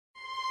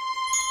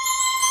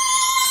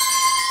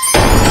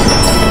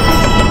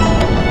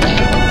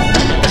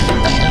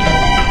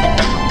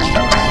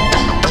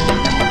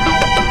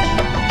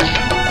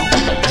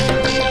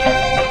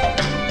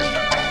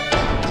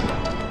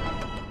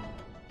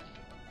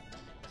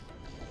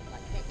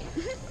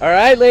All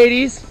right,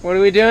 ladies, what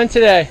are we doing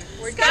today?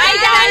 We're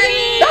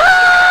skydiving!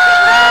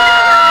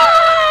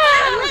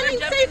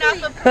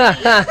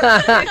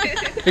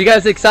 Are you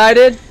guys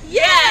excited?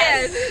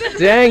 Yes!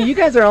 Dang, you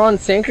guys are all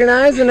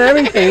synchronized and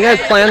everything. You guys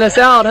planned this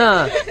out,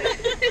 huh?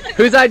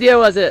 Whose idea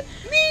was it?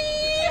 Me!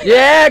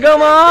 Yeah, go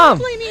Mom!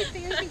 If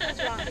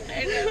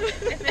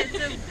it's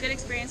a good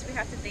experience, we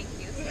have to thank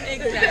you.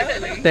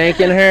 Exactly.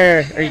 Thanking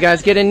her. Are you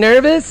guys getting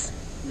nervous?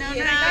 No, not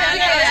yet.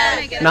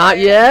 Not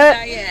yet?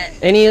 Not yet.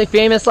 Any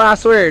famous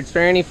last words for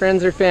any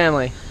friends or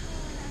family?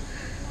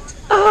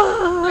 Give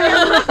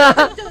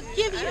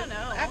you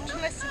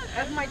afterwards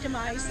of my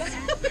demise.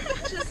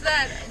 Just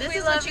that this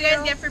is what you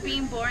guys get for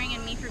being boring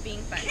and me for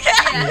being fun.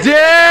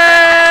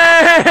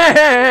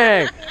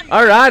 Dang!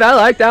 All right, I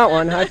like that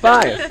one. High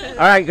five. All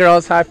right,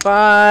 girls, high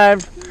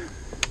five.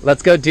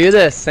 Let's go do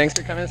this. Thanks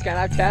for coming to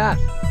Skydive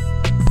Taft.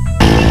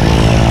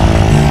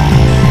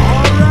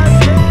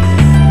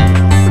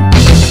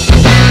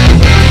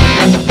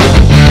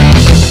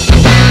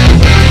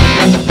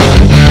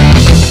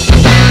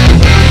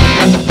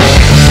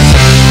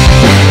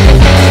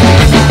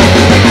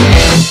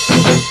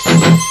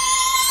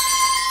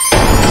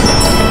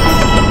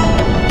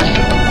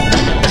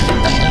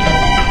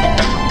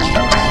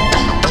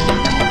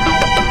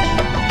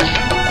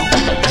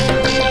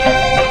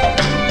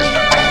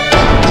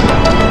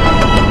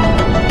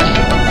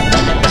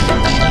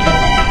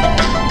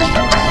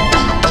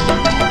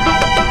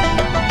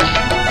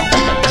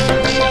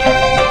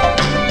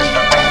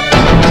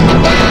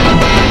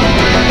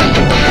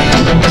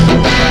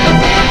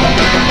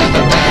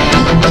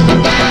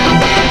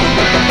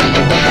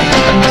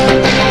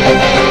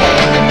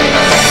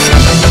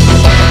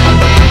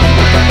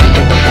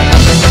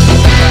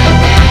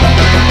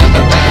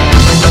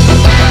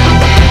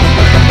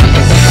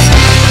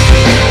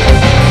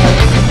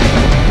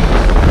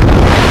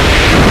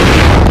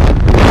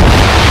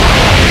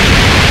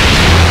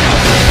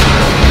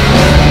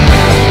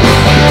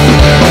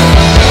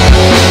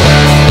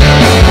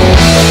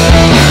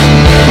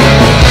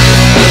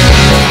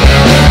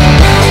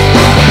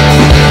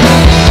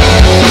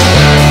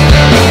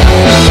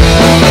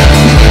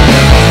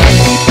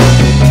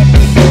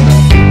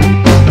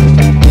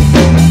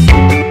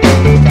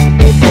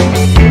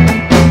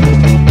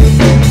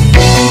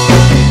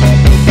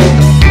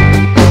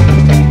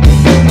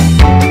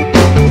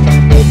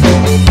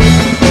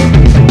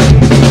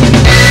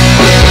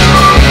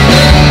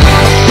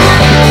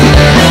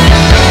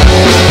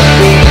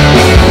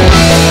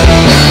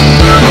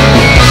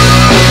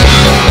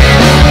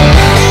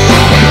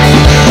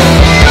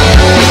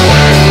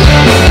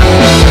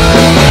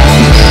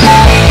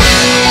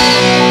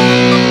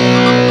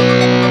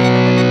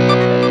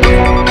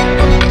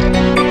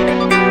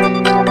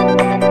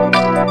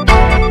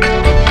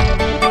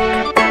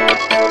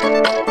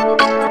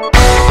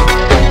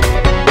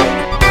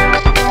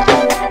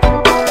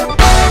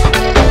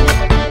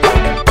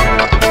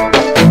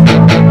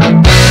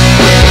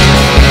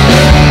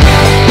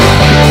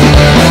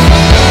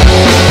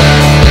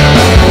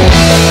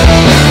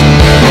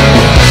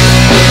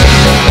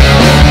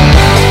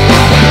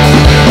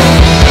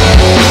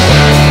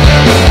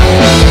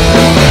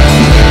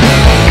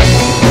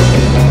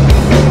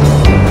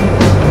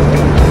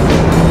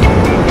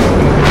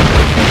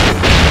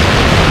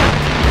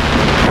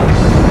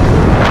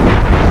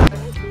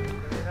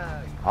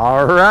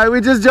 All right,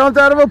 we just jumped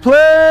out of a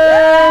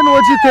plane.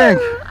 What'd you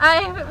think?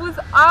 It was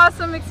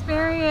awesome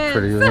experience.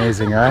 Pretty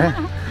amazing, right?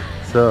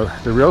 So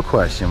the real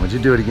question, would you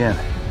do it again?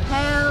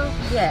 Hell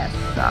yes.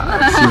 Nah,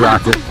 she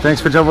rocked it. Thanks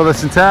for jumping with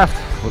us in Taft.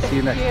 We'll see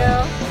you next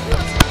time.